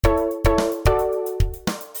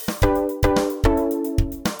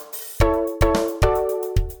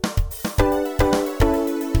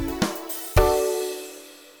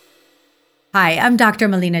Hi, I'm Dr.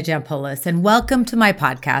 Melina Jampoulos, and welcome to my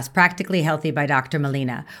podcast, Practically Healthy by Dr.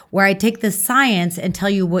 Melina, where I take the science and tell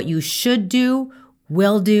you what you should do,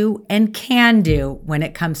 will do, and can do when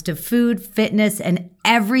it comes to food, fitness, and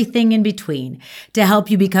everything in between to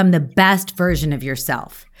help you become the best version of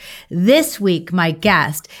yourself. This week, my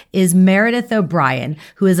guest is Meredith O'Brien,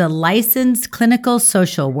 who is a licensed clinical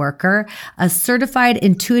social worker, a certified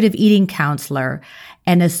intuitive eating counselor,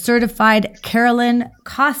 and a certified Carolyn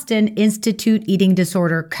Costin Institute eating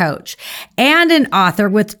disorder coach, and an author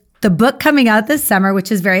with the book coming out this summer,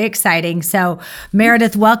 which is very exciting. So,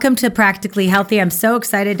 Meredith, welcome to Practically Healthy. I'm so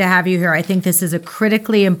excited to have you here. I think this is a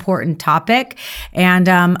critically important topic, and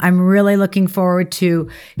I'm really looking forward to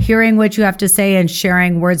hearing what you have to say and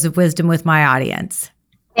sharing words of wisdom with my audience.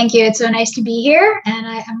 Thank you. It's so nice to be here, and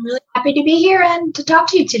I'm really happy to be here and to talk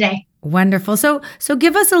to you today. Wonderful. So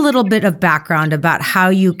give us a little bit of background about how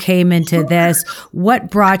you came into this. What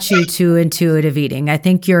brought you to intuitive eating? I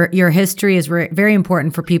think your history is very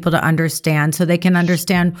important for people to understand, so they can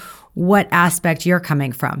understand what aspect you're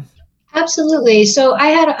coming from. Absolutely. So I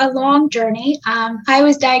had a long journey. I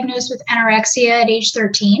was diagnosed with anorexia at age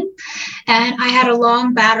 13, and I had a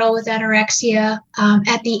long battle with anorexia.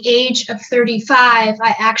 At the age of 35,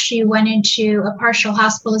 I actually went into a partial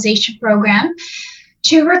hospitalization program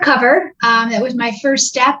to recover. That was my first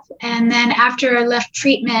step. And then after I left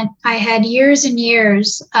treatment, I had years and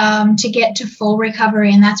years to get to full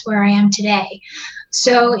recovery, and that's where I am today.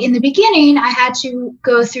 So in the beginning, I had to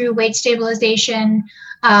go through weight stabilization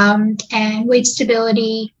and weight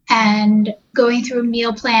stability and going through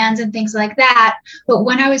meal plans and things like that. But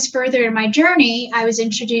when I was further in my journey, I was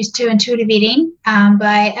introduced to intuitive eating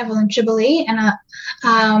by Evelyn Tribole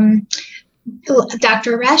and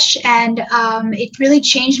Dr. Resch, and it really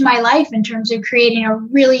changed my life in terms of creating a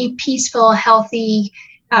really peaceful, healthy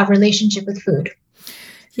relationship with food.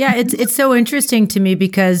 Yeah, it's so interesting to me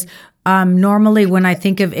because normally when I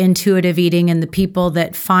think of intuitive eating and the people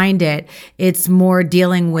that find it, it's more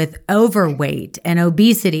dealing with overweight and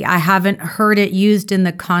obesity. I haven't heard it used in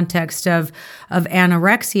the context of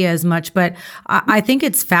anorexia as much, but I think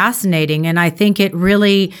it's fascinating. And I think it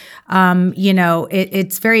really,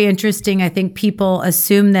 it's very interesting. I think people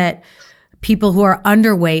assume that people who are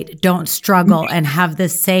underweight don't struggle and have the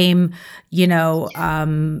same,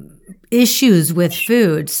 issues with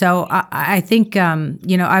food. So I think,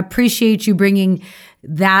 I appreciate you bringing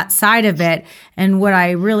that side of it. And what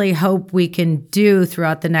I really hope we can do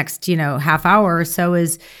throughout the next, half hour or so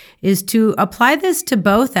is to apply this to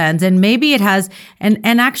both ends. And maybe it has, and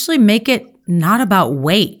actually make it not about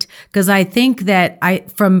weight. Because I think that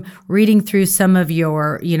from reading through some of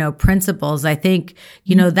your, principles, I think,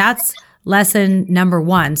 that's lesson number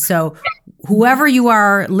one. So whoever you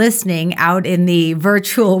are listening out in the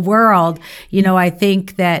virtual world, I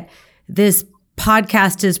think that this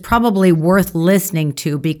podcast is probably worth listening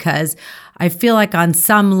to because I feel like on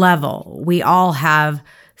some level, we all have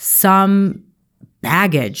some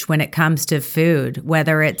baggage when it comes to food,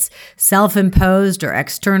 whether it's self-imposed or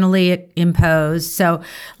externally imposed. So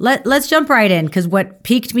let's jump right in, because what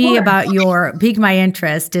piqued my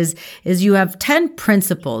interest is you have 10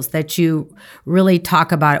 principles that you really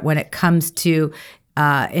talk about when it comes to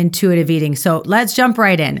intuitive eating. So let's jump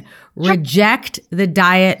right in. Reject the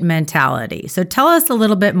diet mentality. So tell us a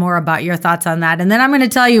little bit more about your thoughts on that. And then I'm going to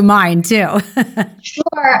tell you mine too.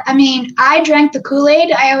 Sure. I mean, I drank the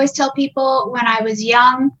Kool-Aid. I always tell people when I was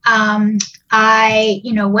young, I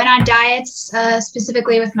went on diets,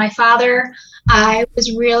 specifically with my father. I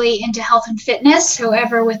was really into health and fitness.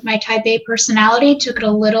 However, with my type A personality, took it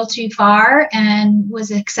a little too far and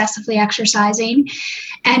was excessively exercising.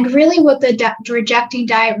 And really what the rejecting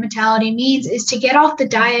diet mentality means is to get off the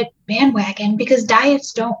diet bandwagon, because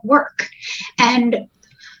diets don't work. And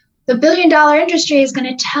the billion-dollar industry is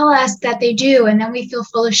going to tell us that they do, and then we feel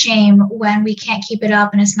full of shame when we can't keep it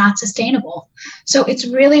up and it's not sustainable. So it's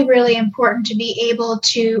really, really important to be able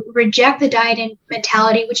to reject the diet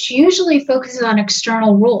mentality, which usually focuses on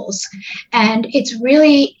external rules. And it's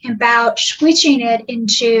really about switching it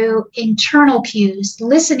into internal cues,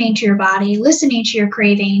 listening to your body, listening to your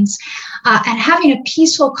cravings, and having a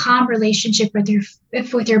peaceful, calm relationship with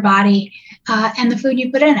your body and the food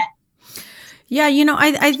you put in it. Yeah,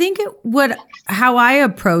 I think how I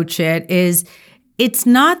approach it is it's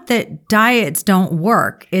not that diets don't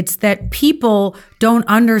work. It's that people don't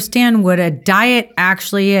understand what a diet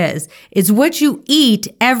actually is. It's what you eat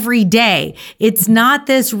every day. It's not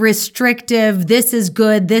this restrictive, this is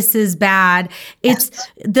good, this is bad. It's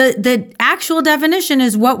the actual definition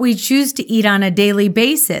is what we choose to eat on a daily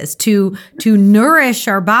basis to nourish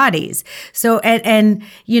our bodies. So,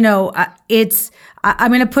 it's,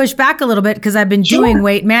 I'm going to push back a little bit because I've been doing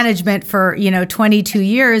weight management for, 22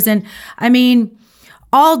 years. And I mean,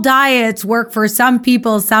 all diets work for some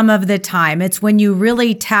people some of the time. It's when you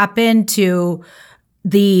really tap into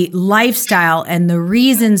the lifestyle and the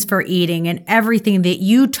reasons for eating and everything that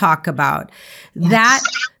you talk about, that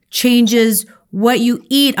changes what you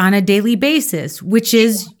eat on a daily basis, which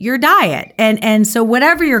is your diet. And so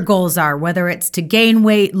whatever your goals are, whether it's to gain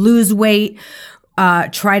weight, lose weight,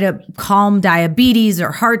 try to calm diabetes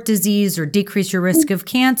or heart disease or decrease your risk of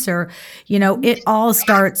cancer, it all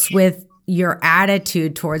starts with your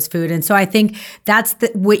attitude towards food. And so I think that's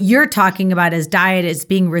what you're talking about as diet is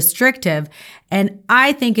being restrictive. And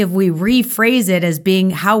I think if we rephrase it as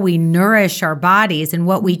being how we nourish our bodies and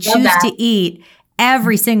what we choose to eat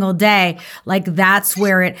every single day, like that's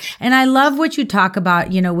where and I love what you talk about,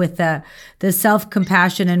 with the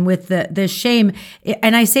self-compassion and with the shame.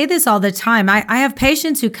 And I say this all the time. I have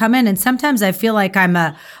patients who come in and sometimes I feel like I'm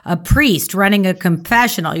a priest running a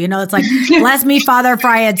confessional, it's like, bless me, Father, for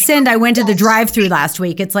I had sinned. I went to the drive-through last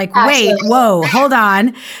week. It's like, wait, whoa, hold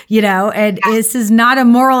on, and this is not a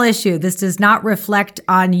moral issue. This does not reflect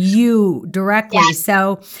on you directly. Yeah.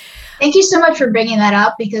 So thank you so much for bringing that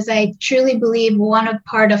up, because I truly believe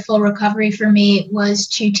part of full recovery for me was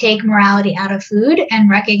to take morality out of food and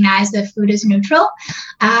recognize that food is neutral.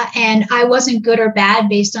 And I wasn't good or bad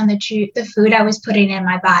based on the food I was putting in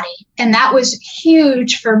my body. And that was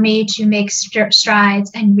huge for me to make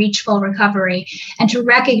strides and reach full recovery, and to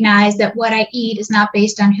recognize that what I eat is not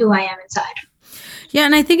based on who I am inside. Yeah,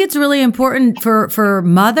 and I think it's really important for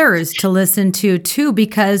mothers to listen to too,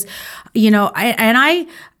 because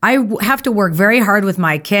I have to work very hard with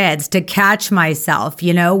my kids to catch myself,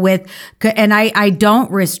 and I don't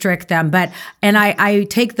restrict them, and I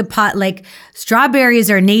take the pot, like strawberries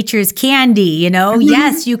are nature's candy,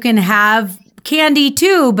 yes, you can have candy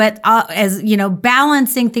too, but as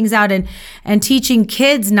balancing things out and teaching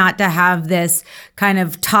kids not to have this kind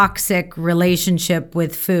of toxic relationship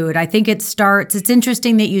with food. I think it's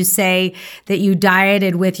interesting that you say that you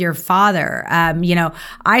dieted with your father.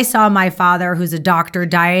 I saw my father, who's a doctor,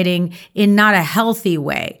 dieting in not a healthy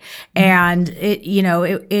way. And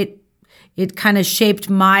it kind of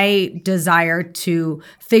shaped my desire to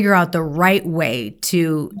figure out the right way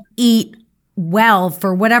to eat well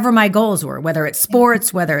for whatever my goals were, whether it's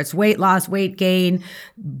sports, whether it's weight loss, weight gain,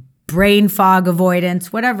 brain fog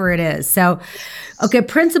avoidance, whatever it is. So, okay,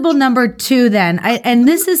 principle number 2 then, and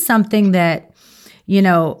this is something that,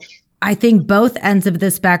 I think both ends of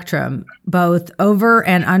the spectrum, both over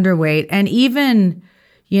and underweight, and even,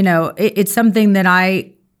 it's something that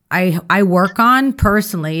I work on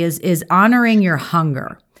personally is honoring your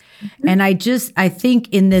hunger. And I think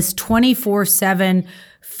in this 24/7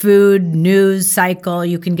 food news cycle,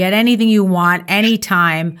 you can get anything you want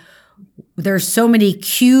anytime. There's so many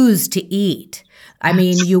cues to eat. I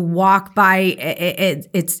mean, you walk by,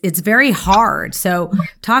 it's very hard. So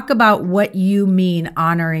talk about what you mean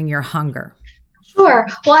honoring your hunger. Sure.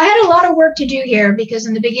 Well, I had a lot of work to do here, because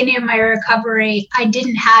in the beginning of my recovery, I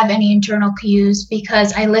didn't have any internal cues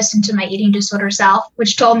because I listened to my eating disorder self,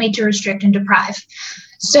 which told me to restrict and deprive.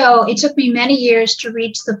 So it took me many years to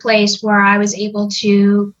reach the place where I was able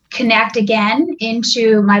to connect again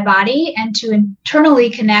into my body and to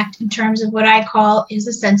internally connect in terms of what I call is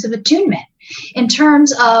a sense of attunement. In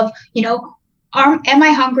terms of, am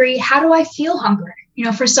I hungry? How do I feel hunger?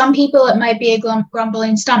 For some people, it might be a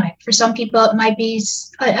grumbling stomach. For some people, it might be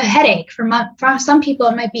a headache. For some people,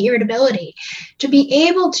 it might be irritability. To be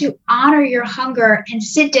able to honor your hunger and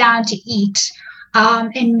sit down to eat,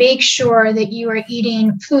 and make sure that you are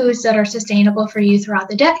eating foods that are sustainable for you throughout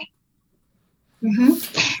the day. Mm-hmm.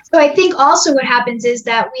 So I think also what happens is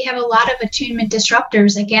that we have a lot of attunement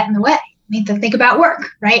disruptors that get in the way. Think about work,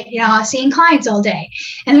 right? Seeing clients all day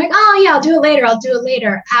and they're like, oh yeah, I'll do it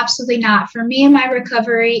later. Absolutely not. For me in my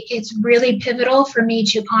recovery, it's really pivotal for me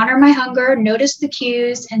to honor my hunger, notice the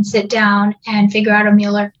cues, and sit down and figure out a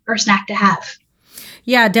meal or snack to have.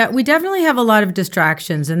 Yeah, we definitely have a lot of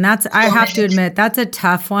distractions, and I have to admit, that's a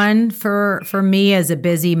tough one for me as a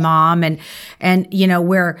busy mom, and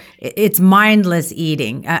where it's mindless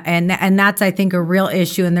eating, and that's, I think, a real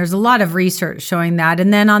issue, and there's a lot of research showing that.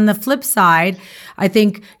 And then on the flip side, I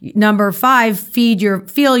think number 5,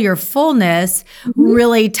 feel your fullness,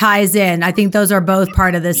 really ties in. I think those are both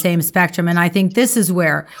part of the same spectrum, and I think this is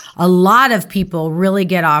where a lot of people really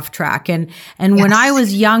get off track. And when I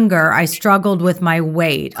was younger, I struggled with my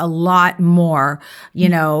weight a lot more.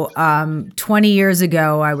 20 years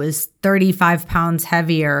ago, I was 35 pounds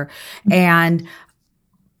heavier, and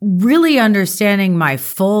really understanding my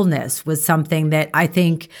fullness was something that I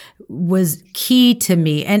think was key to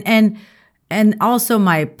me. And and also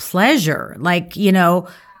my pleasure, like, you know,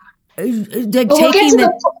 taking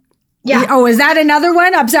yeah. Oh, is that another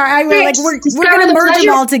one? I'm sorry. We're going to merge them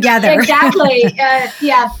all together. Exactly.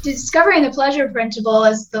 Discovering the pleasure principle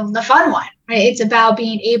is the fun one, right? It's about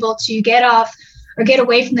being able to get off or get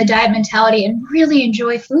away from the diet mentality and really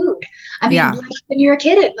enjoy food. I mean, like when you're a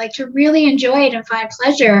kid, like to really enjoy it and find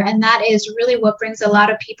pleasure. And that is really what brings a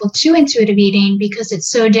lot of people to intuitive eating, because it's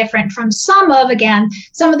so different from some of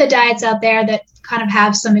the diets out there that kind of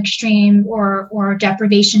have some extreme or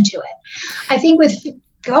deprivation to it. I think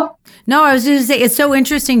No, I was just going to say, it's so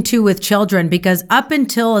interesting too with children, because up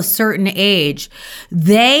until a certain age,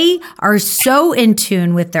 they are so in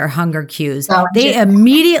tune with their hunger cues. They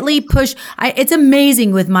immediately push. It's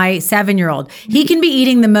amazing with my 7-year-old. He can be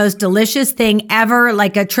eating the most delicious thing ever,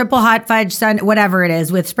 like a triple hot fudge sundae, whatever it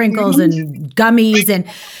is, with sprinkles and gummies, and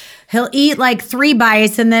he'll eat like 3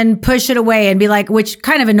 bites and then push it away and be like, which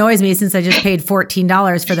kind of annoys me since I just paid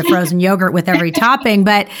 $14 for the frozen yogurt with every topping.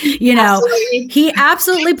 But, you know, he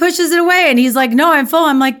absolutely pushes it away. And he's like, no, I'm full.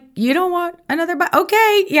 I'm like, you don't want another bite?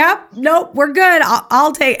 Okay. Yep. Nope. We're good.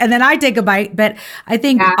 I'll take, and then I take a bite. But I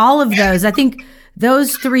think all of those, I think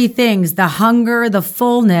those 3 things, the hunger, the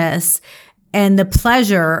fullness, and the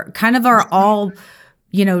pleasure kind of are all,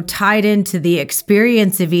 you know, tied into the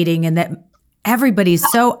experience of eating, and that everybody's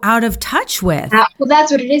so out of touch with. Well,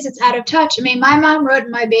 that's what it is. It's out of touch. I mean, my mom wrote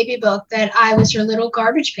in my baby book that I was her little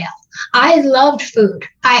garbage pail. I loved food.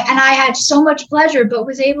 I had so much pleasure, but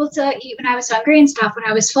was able to eat when I was hungry and stuff when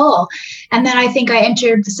I was full. And then I think I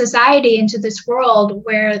entered the society into this world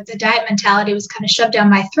where the diet mentality was kind of shoved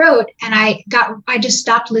down my throat. And I just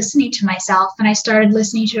stopped listening to myself, and I started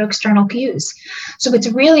listening to external cues. So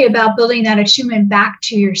it's really about building that attunement back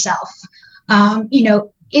to yourself. You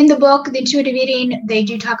know, in the book, The Intuitive Eating, they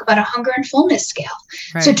do talk about a hunger and fullness scale.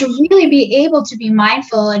 Right. So to really be able to be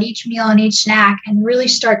mindful at each meal and each snack and really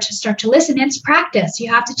start to listen, it's practice. You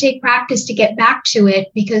have to take practice to get back to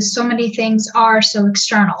it, because so many things are so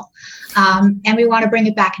external. And we want to bring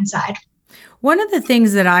it back inside. One of the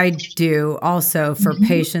things that I do also for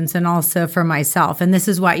patients and also for myself, and this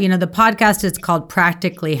is why, you know, the podcast is called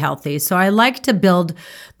Practically Healthy. So I like to build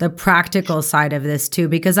the practical side of this too,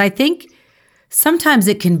 because I think sometimes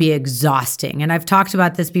it can be exhausting. And I've talked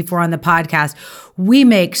about this before on the podcast. We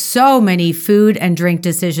make so many food and drink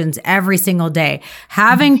decisions every single day.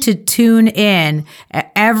 Having to tune in at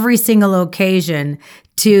every single occasion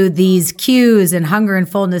to these cues and hunger and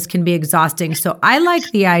fullness can be exhausting. So I like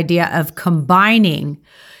the idea of combining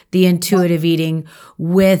the intuitive eating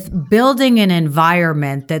with building an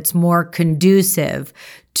environment that's more conducive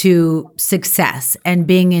to success and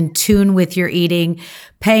being in tune with your eating,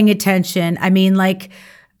 paying attention. I mean, like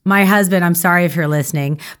my husband, I'm sorry if you're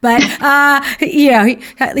listening, but, you know,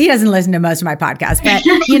 he doesn't listen to most of my podcasts, but,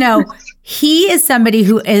 you know, he is somebody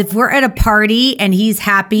who, if we're at a party and he's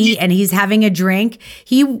happy and he's having a drink,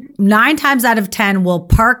 he 9 times out of 10 will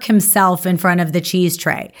park himself in front of the cheese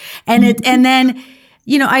tray. And then,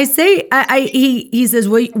 you know, I say, he says,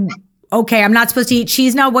 well, okay, I'm not supposed to eat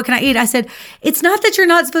cheese now. What can I eat? I said, it's not that you're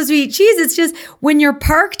not supposed to eat cheese. It's just when you're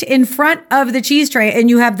parked in front of the cheese tray and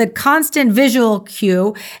you have the constant visual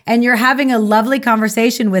cue and you're having a lovely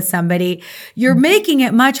conversation with somebody, you're making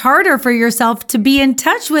it much harder for yourself to be in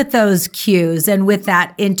touch with those cues and with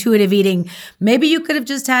that intuitive eating. Maybe you could have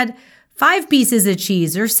just had 5 pieces of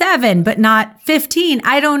cheese or 7, but not 15.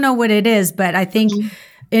 I don't know what it is, but I think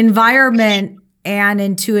environment and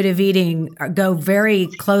intuitive eating go very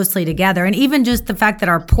closely together. And even just the fact that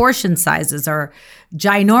our portion sizes are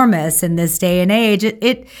ginormous in this day and age,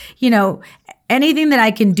 it you know, anything that I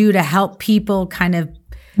can do to help people kind of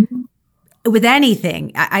with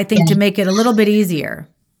anything, I think to make it a little bit easier.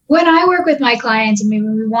 When I work with my clients, I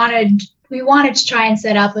mean, we wanted to try and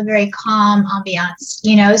set up a very calm ambiance,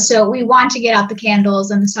 you know, so we want to get out the candles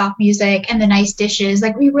and the soft music and the nice dishes.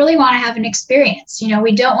 Like we really want to have an experience, you know,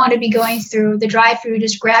 we don't want to be going through the drive-through,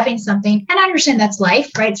 just grabbing something. And I understand that's life,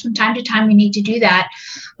 right? From time to time, we need to do that,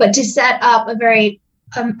 but to set up a very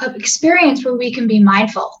experience where we can be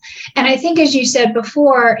mindful. And I think, as you said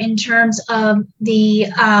before, in terms of the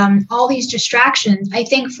all these distractions, I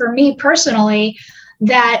think for me personally,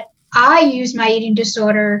 that I use my eating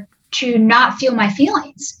disorder to not feel my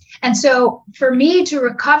feelings. And so for me to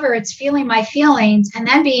recover, it's feeling my feelings and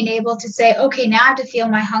then being able to say, okay, now I have to feel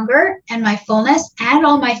my hunger and my fullness and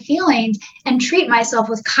all my feelings and treat myself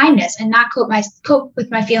with kindness and not cope with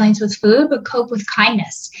my feelings with food, but cope with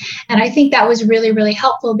kindness. And I think that was really, really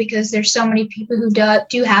helpful because there's so many people who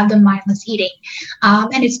do have the mindless eating.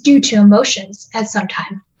 And it's due to emotions at some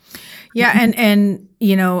time. Yeah. And,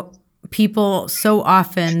 you know, people so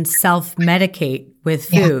often self-medicate with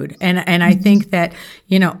food. And I think that,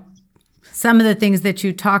 some of the things that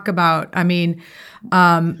you talk about, I mean,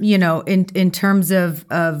 in terms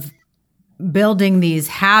of building these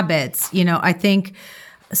habits, I think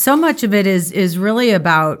so much of it is really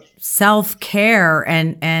about self-care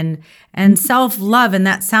and self-love. And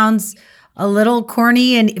that sounds a little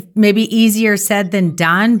corny and maybe easier said than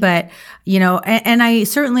done, but and I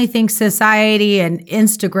certainly think society and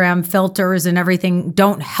Instagram filters and everything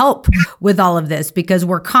don't help with all of this, because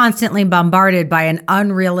we're constantly bombarded by an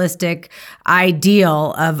unrealistic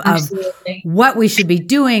ideal of what we should be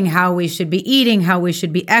doing, how we should be eating, how we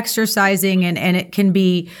should be exercising, and it can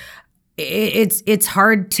be it's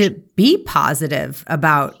hard to be positive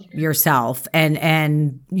about yourself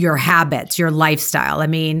and your habits, your lifestyle. I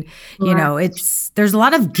mean, there's a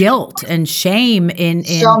lot of guilt and shame in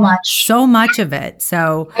so much of it.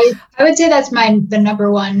 So I would say that's the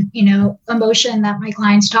number one, emotion that my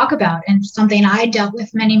clients talk about, and something I dealt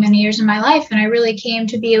with many, many years in my life. And I really came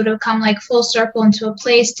to be able to come like full circle into a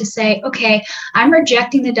place to say, okay, I'm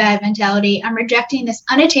rejecting the diet mentality. I'm rejecting this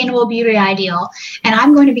unattainable beauty ideal, and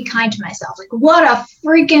I'm going to be kind to myself. Like, what a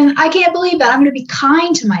freaking, I can't believe that. I'm going to be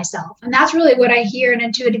kind to myself. And that's really what I hear in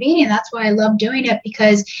intuitive eating. And that's why I love doing it,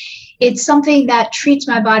 because it's something that treats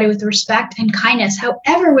my body with respect and kindness.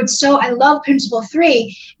 However, I love principle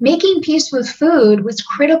 3, making peace with food was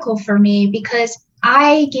critical for me, because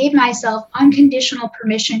I gave myself unconditional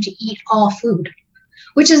permission to eat all food,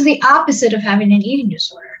 which is the opposite of having an eating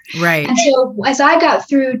disorder. Right. And so as I got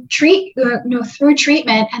through through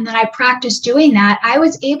treatment, and then I practiced doing that, I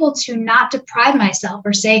was able to not deprive myself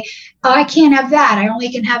or say, oh, I can't have that. I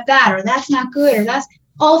only can have that, or that's not good, or that's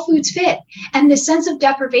all foods fit. And the sense of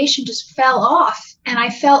deprivation just fell off. And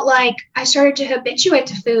I felt like I started to habituate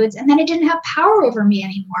to foods, and then it didn't have power over me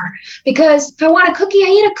anymore. Because if I want a cookie, I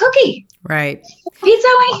eat a cookie. Right. Pizza,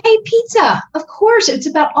 I eat pizza. Of course, it's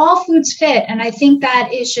about all foods fit. And I think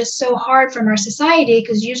that is just so hard from our society,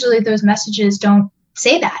 because usually those messages don't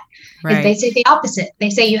say that. Right. They say the opposite.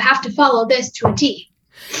 They say you have to follow this to a T.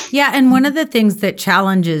 Yeah. And one of the things that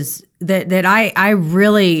challenges that I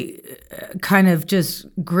really kind of just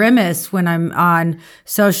grimace when I'm on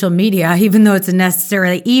social media, even though it's a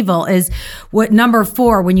necessarily evil, is what number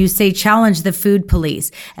 4, when you say challenge the food police.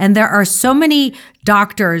 And there are so many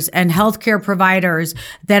doctors and healthcare providers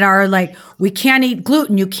that are like, we can't eat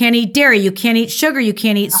gluten, you can't eat dairy, you can't eat sugar, you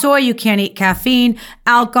can't eat soy, you can't eat caffeine,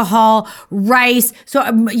 alcohol, rice. So,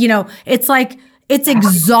 it's like, it's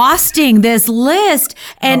exhausting, this list.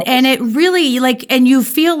 And it really and you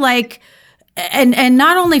feel like, and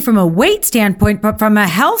not only from a weight standpoint, but from a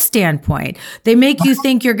health standpoint, they make you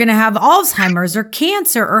think you're going to have Alzheimer's or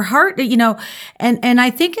cancer or heart, and I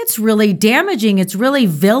think it's really damaging. It's really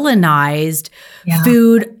villainized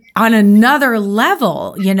food on another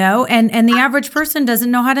level, and the average person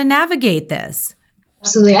doesn't know how to navigate this.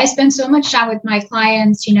 Absolutely. I spend so much time with my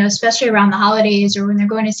clients, especially around the holidays or when they're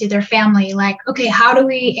going to see their family, like, okay, how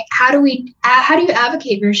do you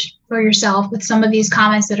advocate for yourself with some of these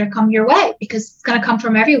comments that are coming your way? Because it's going to come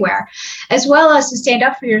from everywhere, as well as to stand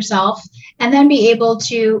up for yourself and then be able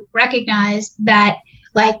to recognize that,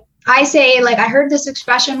 like I say, like I heard this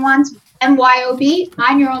expression once, MYOB,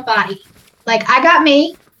 mind your own body. Like I got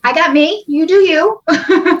me, you do you.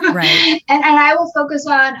 Right. and I will focus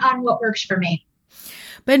on what works for me.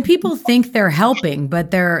 But people think they're helping,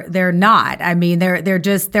 but they're not. I mean,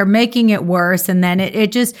 they're making it worse, and then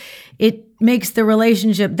it makes the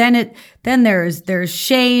relationship. Then there's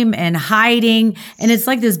shame and hiding, and it's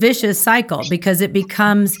like this vicious cycle, because it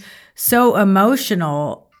becomes so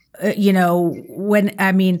emotional. That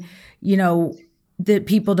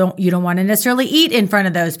people you don't want to necessarily eat in front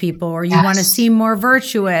of those people, or you want to seem more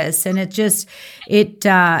virtuous, and it's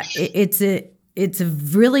a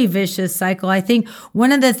really vicious cycle. I think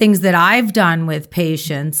one of the things that I've done with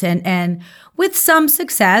patients and with some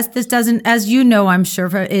success, this doesn't, as you know, I'm sure,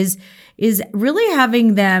 is really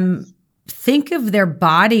having them think of their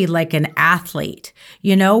body like an athlete,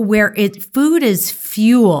 where food is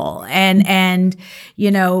fuel, and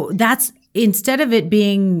that's, instead of it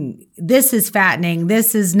being, this is fattening,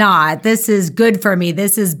 this is not, this is good for me,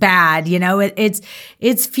 this is bad,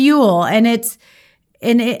 it's fuel, and it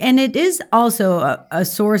is also a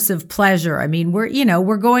source of pleasure. I mean,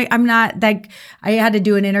 I'm not like, I had to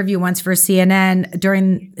do an interview once for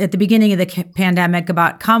CNN at the beginning of the pandemic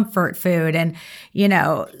about comfort food. And,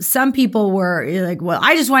 some people were like, well,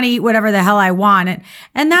 I just want to eat whatever the hell I want.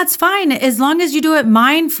 And that's fine, as long as you do it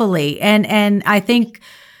mindfully. And I think,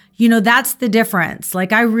 that's the difference.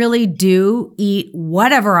 Like, I really do eat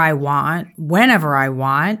whatever I want, whenever I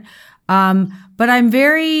want. But I'm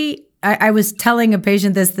very I was telling a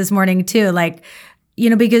patient this morning too, like,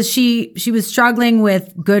 because she was struggling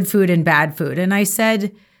with good food and bad food. And I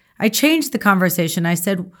changed the conversation. I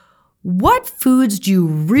said, what foods do you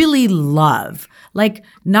really love? Like,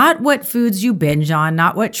 not what foods you binge on,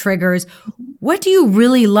 not what triggers. What do you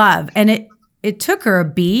really love? And it took her a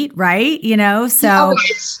beat, right? So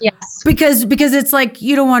yes. Because it's like,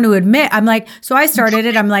 you don't want to admit. I'm like, so I started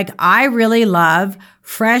it. I'm like, I really love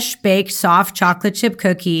fresh baked soft chocolate chip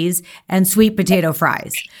cookies and sweet potato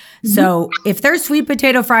fries. So if there's sweet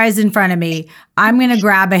potato fries in front of me, I'm going to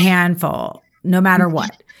grab a handful no matter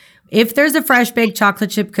what. If there's a fresh baked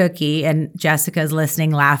chocolate chip cookie, and Jessica's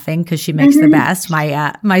listening, laughing because she makes the best,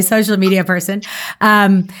 my social media person.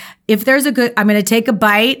 If there's I'm going to take a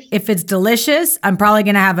bite. If it's delicious, I'm probably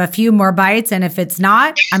going to have a few more bites. And if it's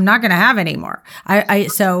not, I'm not going to have any more.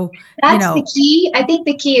 So that's the key. I think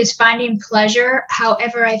the key is finding pleasure.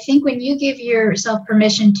 However, I think when you give yourself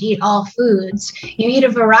permission to eat all foods, you eat a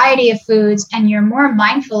variety of foods and you're more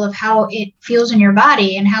mindful of how it feels in your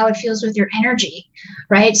body and how it feels with your energy.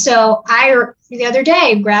 Right. So the other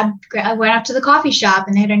day I went up to the coffee shop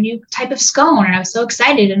and they had a new type of scone and I was so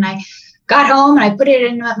excited, and I got home and I put it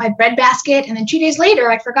in my bread basket, and then 2 days later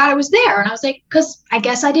I forgot it was there, and I was like, because I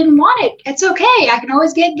guess I didn't want it. It's okay. I can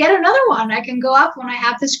always get another one. I can go up when I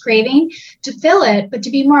have this craving to fill it, but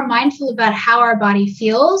to be more mindful about how our body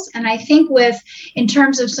feels. And I think in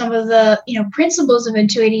terms of some of the principles of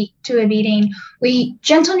intuitive eating,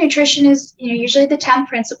 gentle nutrition is usually the 10th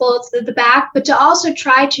principle. It's the back, but to also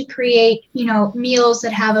try to create meals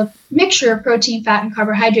that have a mixture of protein, fat, and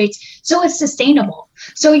carbohydrates, so it's sustainable.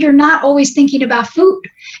 So you're not always thinking about food.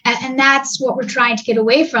 And that's what we're trying to get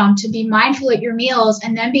away from, to be mindful at your meals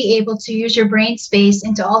and then be able to use your brain space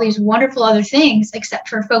into all these wonderful other things, except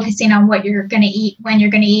for focusing on what you're going to eat, when you're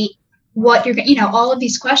going to eat, what you're going to, all of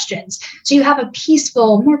these questions. So you have a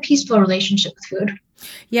more peaceful relationship with food.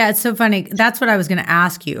 Yeah, it's so funny. That's what I was going to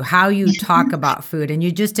ask you, how you talk about food. And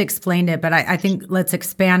you just explained it, but I think let's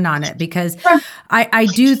expand on it, because I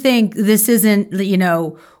do think this isn't,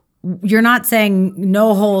 you're not saying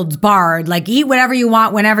no holds barred, like eat whatever you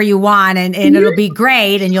want, whenever you want, and it'll be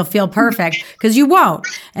great and you'll feel perfect, because you won't.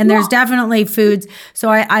 And there's definitely foods. So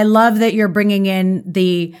I love that you're bringing in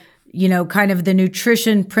the, kind of the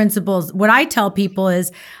nutrition principles. What I tell people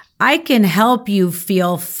is I can help you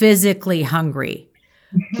feel physically hungry.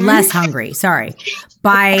 Less hungry,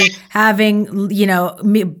 by having,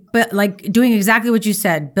 but like doing exactly what you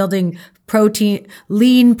said, building protein,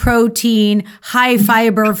 lean protein, high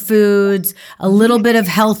fiber foods, a little bit of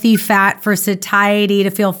healthy fat for satiety to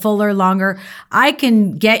feel fuller longer. I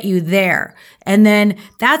can get you there. And then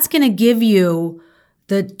that's going to give you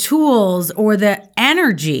the tools or the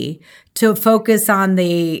energy to focus on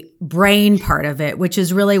the brain part of it, which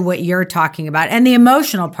is really what you're talking about, and the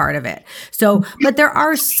emotional part of it. So, but there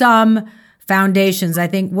are some foundations. I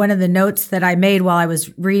think one of the notes that I made while I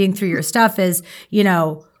was reading through your stuff is,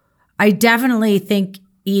 I definitely think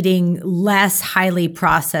eating less highly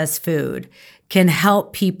processed food can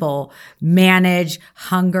help people manage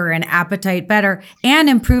hunger and appetite better and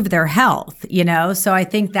improve their health, So I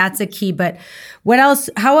think that's a key. But what else?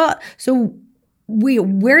 How else? So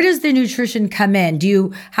where does the nutrition come in?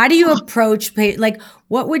 How do you approach, like,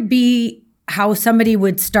 what would be how somebody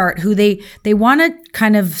would start, who they want to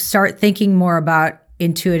kind of start thinking more about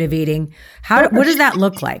intuitive eating? What does that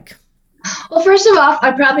look like? Well, first of all,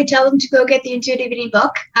 I'd probably tell them to go get the Intuitive Eating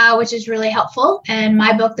book, which is really helpful. And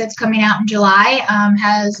my book that's coming out in July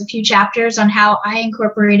has a few chapters on how I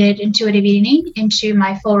incorporated intuitive eating into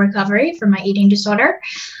my full recovery from my eating disorder.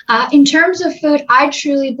 In terms of food, I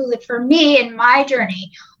truly believe, for me in my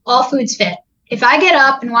journey, all foods fit. If I get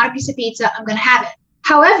up and want a piece of pizza, I'm going to have it.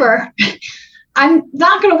 However, I'm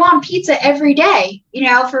not going to want pizza every day,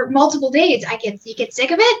 for multiple days. You get sick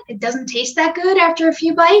of it. It doesn't taste that good after a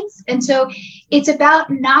few bites. And so it's about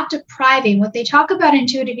not depriving. What they talk about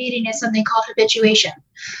intuitive eating is something called habituation.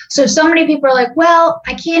 So many people are like, well,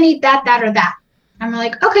 I can't eat that, or that. I'm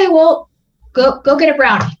like, okay, well, go get a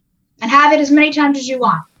brownie and have it as many times as you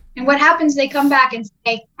want. And what happens, they come back and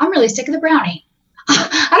say, I'm really sick of the brownie.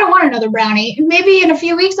 I don't want another brownie. And maybe in a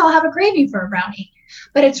few weeks, I'll have a craving for a brownie.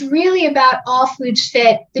 But it's really about all foods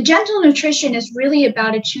fit. The gentle nutrition is really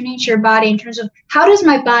about attuning to your body in terms of how does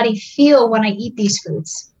my body feel when I eat these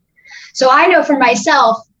foods. So I know for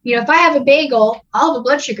myself, if I have a bagel, I'll have a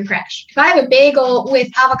blood sugar crash. If I have a bagel with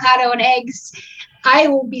avocado and eggs, I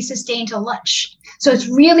will be sustained till lunch. So it's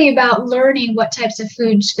really about learning what types of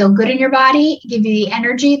foods feel good in your body, give you the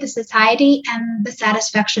energy, the satiety, and the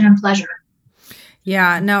satisfaction and pleasure.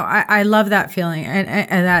 Yeah, no, I love that feeling and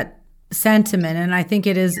that sentiment. And I think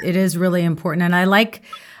it is really important. And I like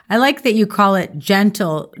I like that you call it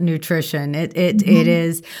gentle nutrition. It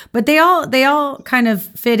is, but they all kind of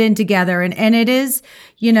fit in together, and it is,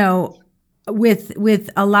 with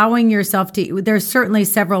allowing yourself to, there's certainly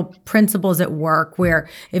several principles at work where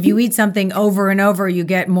if you eat something over and over, you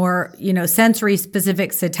get more, sensory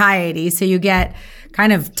specific satiety. So you get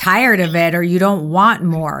kind of tired of it, or you don't want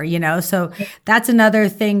more, so that's another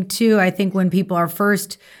thing too. I think when people are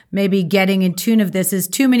first maybe getting in tune of this, is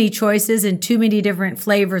too many choices and too many different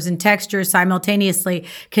flavors and textures simultaneously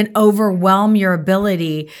can overwhelm your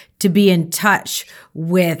ability to be in touch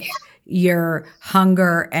with your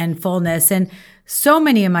hunger and fullness. And so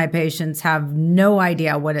many of my patients have no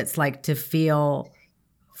idea what it's like to feel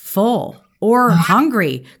full or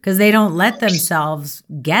hungry because they don't let themselves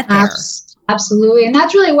get there. Absolutely. And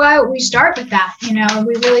that's really why we start with that.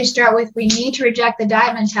 We really start with, we need to reject the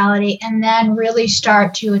diet mentality and then really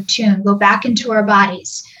start to attune, go back into our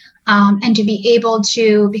bodies. And to be able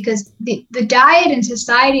to, because the diet and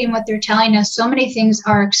society and what they're telling us, so many things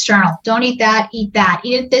are external. Don't eat that, eat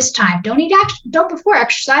it this time. Don't before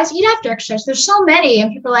exercise, eat after exercise. There's so many,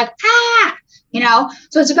 and people are like,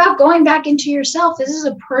 so it's about going back into yourself. This is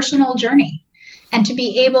a personal journey, and to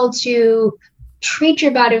be able to treat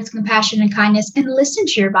your body with compassion and kindness and listen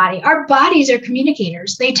to your body. Our bodies are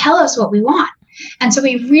communicators. They tell us what we want. And so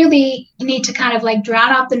we really need to kind of like drown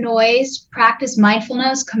out the noise, practice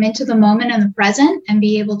mindfulness, come into the moment and the present, and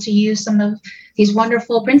be able to use some of these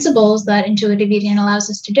wonderful principles that intuitive eating allows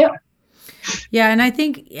us to do. Yeah. And I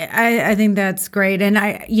think that's great.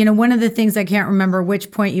 And one of the things, I can't remember which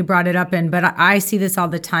point you brought it up in, but I see this all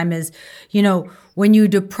the time is, when you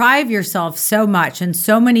deprive yourself so much and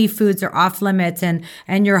so many foods are off limits and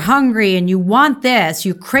you're hungry and you want this,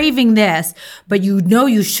 you're craving this, but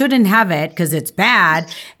you shouldn't have it because it's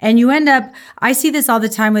bad. And you end up, I see this all the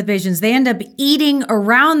time with patients, they end up eating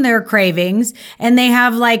around their cravings and they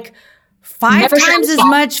have like 5 times as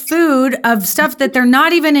much food of stuff that they're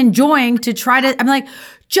not even enjoying to try to, I'm like,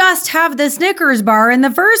 just have the Snickers bar in the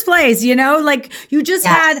first place, like you just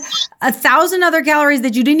had 1,000 other calories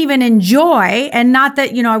that you didn't even enjoy. And not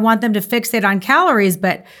that, I want them to fixate on calories,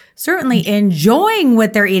 but certainly enjoying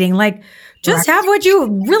what they're eating. Like just have what you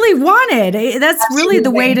really wanted. That's really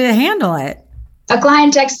the way to handle it. A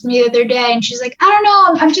client texted me the other day and she's like, I don't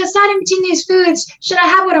know, I'm just not in between these foods. Should I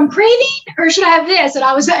have what I'm craving or should I have this?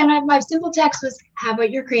 And my simple text was, have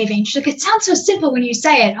what you're craving. She's like, it sounds so simple when you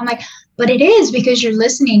say it. I'm like, but it is, because you're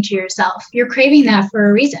listening to yourself. You're craving that for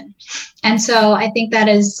a reason. And so I think that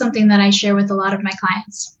is something that I share with a lot of my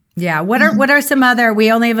clients. Yeah. What are some other,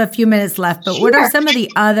 we only have a few minutes left, but what are some of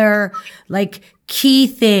the other like key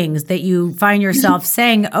things that you find yourself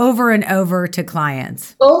saying over and over to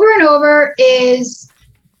clients? Over and over is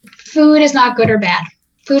food is not good or bad.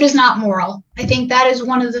 Food is not moral. I think that is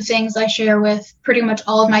one of the things I share with pretty much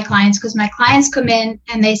all of my clients, because my clients come in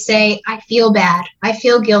and they say, I feel bad. I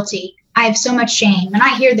feel guilty. I have so much shame. And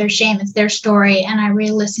I hear their shame. It's their story. And I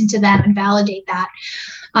really listen to them and validate that.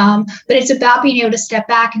 But it's about being able to step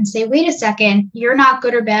back and say, wait a second, you're not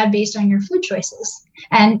good or bad based on your food choices.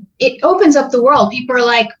 And it opens up the world. People are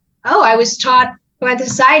like, oh, I was taught by the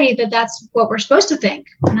society that that's what we're supposed to think.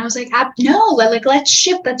 And I was like, no, let's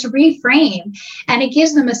shift, let's reframe. And it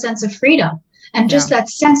gives them a sense of freedom. And just that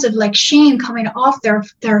sense of like shame coming off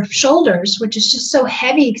their shoulders, which is just so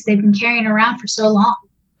heavy because they've been carrying around for so long.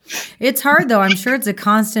 It's hard though. I'm sure it's a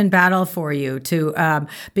constant battle for you to,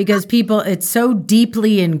 because people, it's so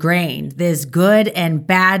deeply ingrained, this good and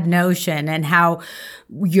bad notion, and how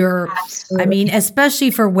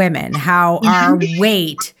especially for women, how our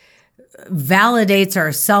weight validates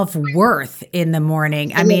our self-worth in the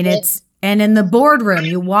morning. I mean, and in the boardroom,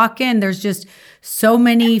 you walk in, there's just so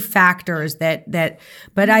many factors that,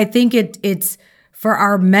 but I think it's for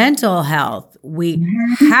our mental health, we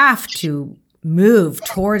have to move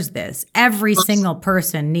towards this. Every single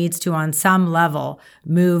person needs to, on some level,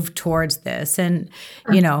 move towards this. And,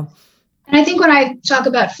 And I think when I talk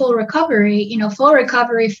about full recovery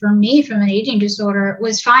for me from an eating disorder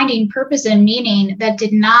was finding purpose and meaning that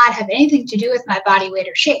did not have anything to do with my body weight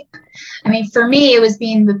or shape. I mean, for me, it was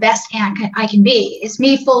being the best aunt I can be. It's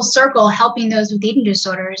me full circle helping those with eating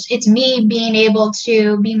disorders. It's me being able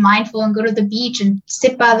to be mindful and go to the beach and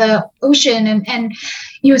sit by the ocean and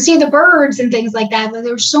see the birds and things like that.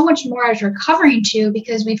 There was so much more I was recovering to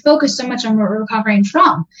because we focus so much on what we're recovering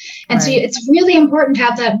from. And so it's really important to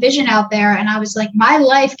have that vision out there. And I was like, my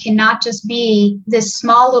life cannot just be this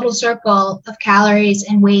small little circle of calories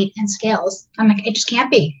and weight and scales. I'm like, it just can't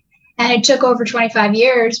be. And it took over 25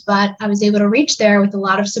 years, but I was able to reach there with a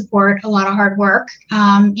lot of support, a lot of hard work,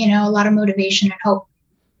 a lot of motivation and hope.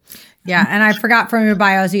 Yeah, and I forgot from your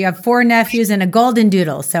bio, so you have 4 nephews and a golden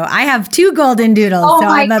doodle. So I have 2 golden doodles. Oh so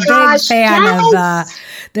my I'm a gosh, big fan yes. of.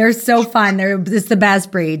 They're so fun. It's the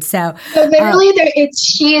best breed. So literally,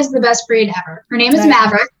 she is the best breed ever. Her name is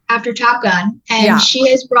Maverick, after Top Gun, and she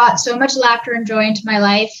has brought so much laughter and joy into my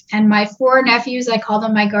life. And my 4 nephews, I call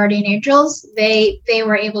them my guardian angels. They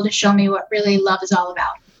were able to show me what really love is all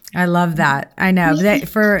about. I love that. I know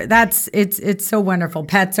it's so wonderful.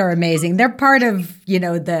 Pets are amazing. They're part of,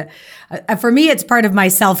 for me, it's part of my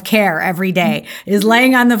self-care every day is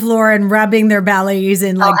laying on the floor and rubbing their bellies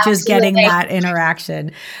and just getting that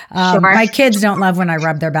interaction. My kids don't love when I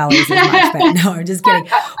rub their bellies as much, but no, I'm just kidding.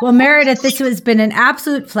 Well, Meredith, this has been an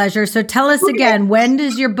absolute pleasure. So tell us again, when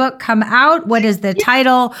does your book come out? What is the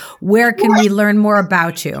title? Where can we learn more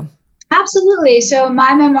about you? Absolutely. So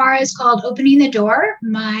my memoir is called Opening the Door,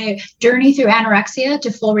 My Journey Through Anorexia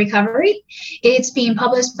to Full Recovery. It's being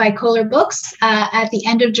published by Kohler Books at the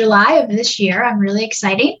end of July of this year. I'm really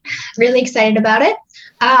excited about it.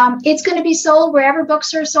 It's going to be sold wherever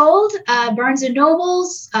books are sold, Barnes &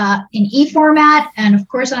 Nobles, in e-format, and of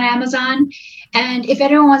course on Amazon. And if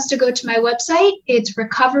anyone wants to go to my website, it's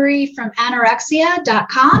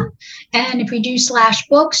recoveryfromanorexia.com. And if you do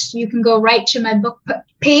 /books, you can go right to my book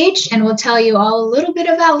page and we'll tell you all a little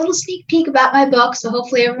sneak peek about my book. So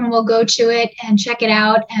hopefully everyone will go to it and check it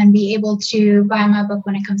out and be able to buy my book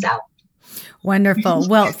when it comes out. Wonderful.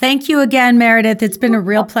 Well, thank you again, Meredith. It's been a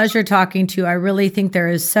real pleasure talking to you. I really think there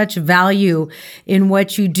is such value in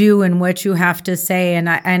what you do and what you have to say. And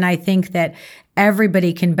I think that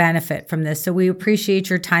everybody can benefit from this. So we appreciate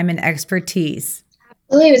your time and expertise.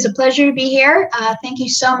 Absolutely. It was a pleasure to be here. Thank you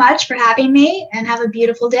so much for having me and have a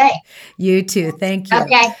beautiful day. You too. Thank you.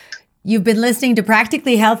 Okay. You've been listening to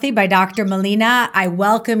Practically Healthy by Dr. Melina. I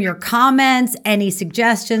welcome your comments, any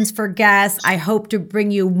suggestions for guests. I hope to bring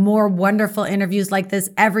you more wonderful interviews like this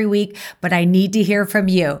every week, but I need to hear from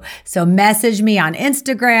you. So message me on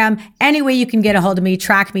Instagram. Any way you can get a hold of me,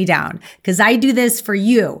 track me down because I do this for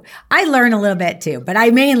you. I learn a little bit too, but I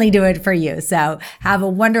mainly do it for you. So have a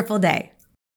wonderful day.